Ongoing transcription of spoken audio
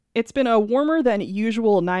It's been a warmer than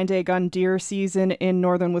usual 9-day gun deer season in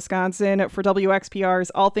northern Wisconsin. For WXPR's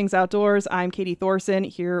All Things Outdoors, I'm Katie Thoresen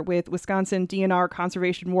here with Wisconsin DNR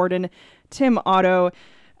Conservation Warden Tim Otto.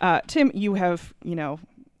 Tim, you have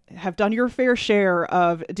done your fair share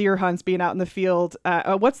of deer hunts being out in the field.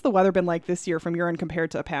 What's the weather been like this year from your end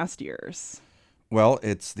compared to past years? Well,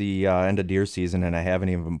 it's the end of deer season, and I haven't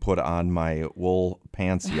even put on my wool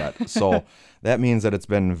pants yet. So that means that it's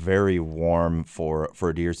been very warm for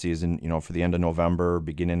deer season. For the end of November,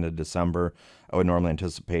 beginning of December, I would normally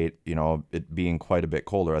anticipate, it being quite a bit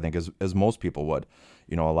colder. I think as most people would.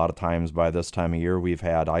 A lot of times by this time of year, we've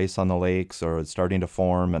had ice on the lakes or it's starting to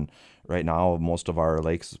form. And right now, most of our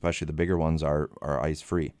lakes, especially the bigger ones, are ice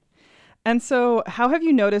free. And so, how have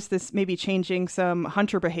you noticed this maybe changing some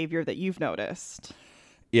hunter behavior that you've noticed?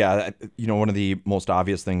 Yeah, one of the most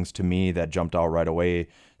obvious things to me that jumped out right away,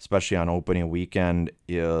 especially on opening weekend,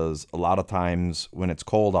 is a lot of times when it's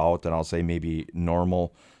cold out, and I'll say maybe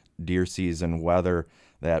normal deer season weather,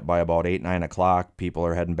 that by about 8, 9 o'clock, people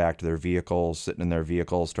are heading back to their vehicles, sitting in their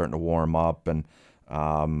vehicles, starting to warm up, and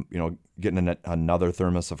getting another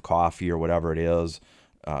thermos of coffee or whatever it is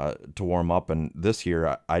to warm up. And this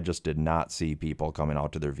year, I just did not see people coming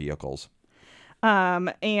out to their vehicles.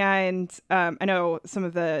 I know some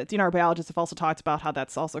of the DNR biologists have also talked about how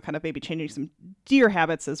that's also kind of maybe changing some deer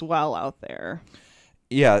habits as well out there.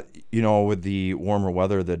 Yeah, with the warmer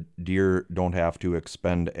weather, the deer don't have to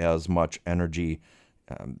expend as much energy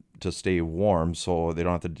to stay warm, so they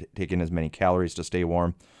don't have to take in as many calories to stay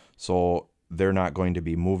warm. So they're not going to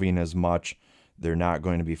be moving as much. They're not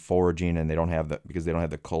going to be foraging, and because they don't have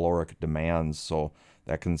the caloric demands. So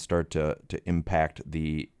that can start to impact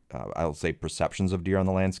the I'll say perceptions of deer on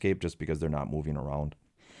the landscape, just because they're not moving around.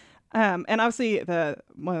 And obviously,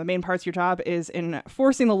 one of the main parts of your job is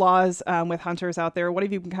enforcing the laws with hunters out there. What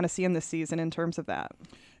have you been kind of seeing this season in terms of that?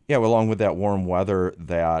 Yeah, well, along with that warm weather,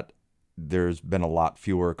 that there's been a lot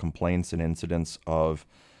fewer complaints and incidents of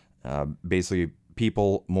basically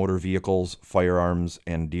people, motor vehicles, firearms,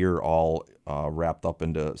 and deer all wrapped up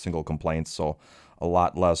into single complaints. So a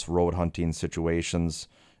lot less road hunting situations.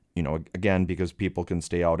 Again, because people can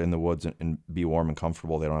stay out in the woods and be warm and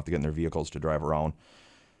comfortable. They don't have to get in their vehicles to drive around.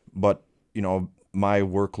 But, my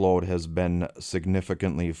workload has been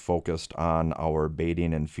significantly focused on our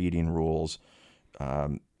baiting and feeding rules.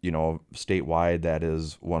 Statewide, that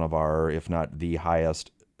is one of our, if not the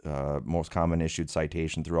highest, most common issued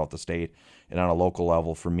citation throughout the state. And on a local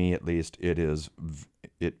level, for me at least, it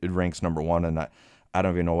ranks number one. And I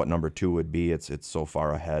don't even know what number two would be. It's so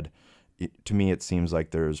far ahead. To me, it seems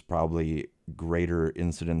like there's probably greater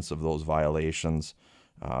incidence of those violations.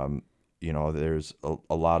 There's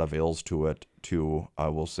a lot of ills to it too. I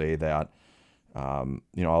will say that.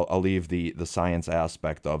 I'll leave the science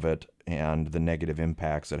aspect of it and the negative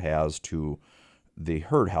impacts it has to the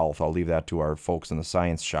herd health. I'll leave that to our folks in the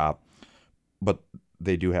science shop, but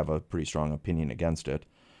they do have a pretty strong opinion against it.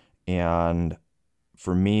 And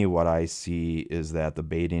for me, what I see is that the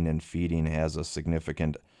baiting and feeding has a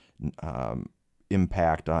significant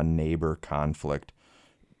impact on neighbor conflict,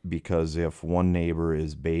 because if one neighbor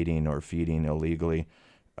is baiting or feeding illegally,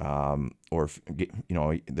 there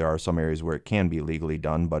are some areas where it can be legally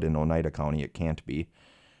done, but in Oneida County it can't be.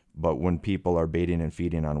 But when people are baiting and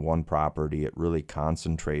feeding on one property, it really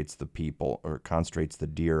concentrates the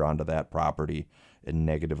deer onto that property and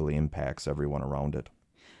negatively impacts everyone around it.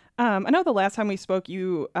 I know the last time we spoke,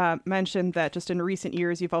 you mentioned that just in recent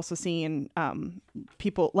years, you've also seen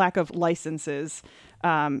lack of licenses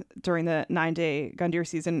during the 9-day gun deer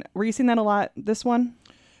season. Were you seeing that a lot this one?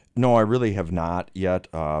 No, I really have not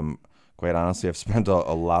yet. Quite honestly, I've spent a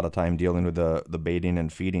lot of time dealing with the baiting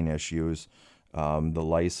and feeding issues. The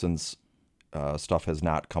license stuff has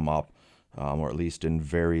not come up, or at least in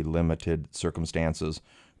very limited circumstances.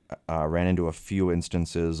 Ran into a few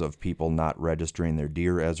instances of people not registering their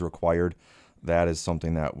deer as required. That is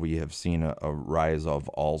something that we have seen a rise of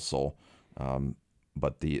also.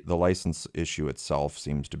 But the license issue itself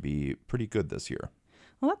seems to be pretty good this year.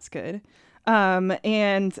 Well, that's good. There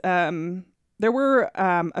were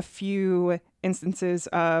a few instances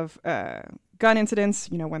of gun incidents,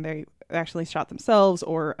 when they actually shot themselves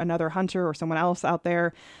or another hunter or someone else out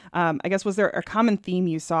there. I guess, was there a common theme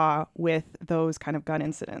you saw with those kind of gun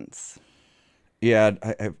incidents? Yeah,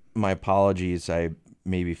 my apologies. I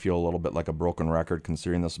maybe feel a little bit like a broken record,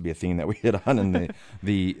 considering this will be a theme that we hit on in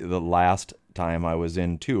the last time I was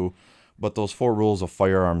in too. But those 4 rules of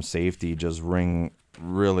firearm safety just ring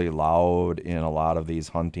really loud in a lot of these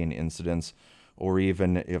hunting incidents, or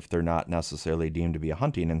even if they're not necessarily deemed to be a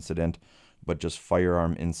hunting incident, but just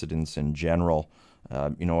firearm incidents in general.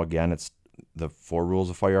 Again, it's the 4 rules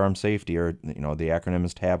of firearm safety are, the acronym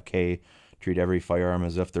is Tab K. Treat every firearm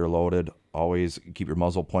as if they're loaded. Always keep your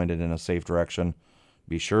muzzle pointed in a safe direction.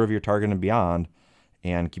 Be sure of your target and beyond,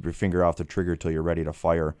 and keep your finger off the trigger till you're ready to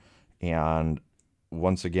fire. And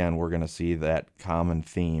once again, we're going to see that common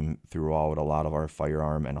theme throughout a lot of our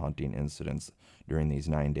firearm and hunting incidents during these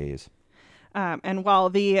 9 days. And while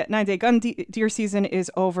the 9-day gun deer season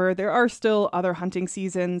is over, there are still other hunting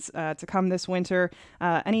seasons to come this winter.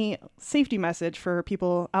 Any safety message for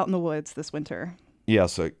people out in the woods this winter?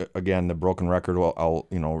 Yes, again, the broken record, I'll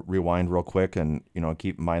rewind real quick and,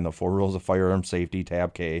 keep in mind the 4 rules of firearm safety,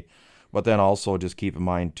 Tab K. But then also just keep in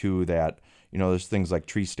mind, too, that, there's things like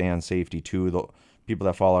tree stand safety, too. The people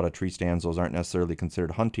that fall out of tree stands, those aren't necessarily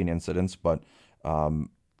considered hunting incidents, but,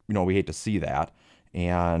 we hate to see that.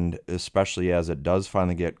 And especially as it does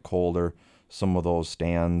finally get colder, some of those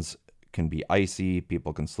stands can be icy.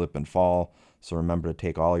 People can slip and fall. So remember to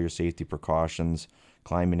take all your safety precautions,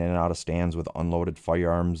 climbing in and out of stands with unloaded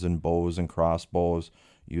firearms and bows and crossbows,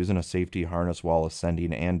 using a safety harness while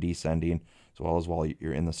ascending and descending, as well as while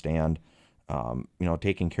you're in the stand.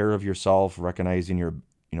 Taking care of yourself, recognizing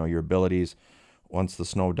your abilities. Once the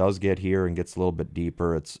snow does get here and gets a little bit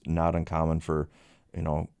deeper, it's not uncommon for,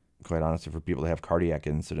 quite honestly, for people to have cardiac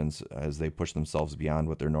incidents as they push themselves beyond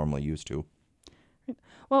what they're normally used to.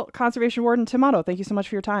 Well, Conservation Warden Tim Otto, thank you so much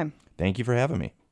for your time. Thank you for having me.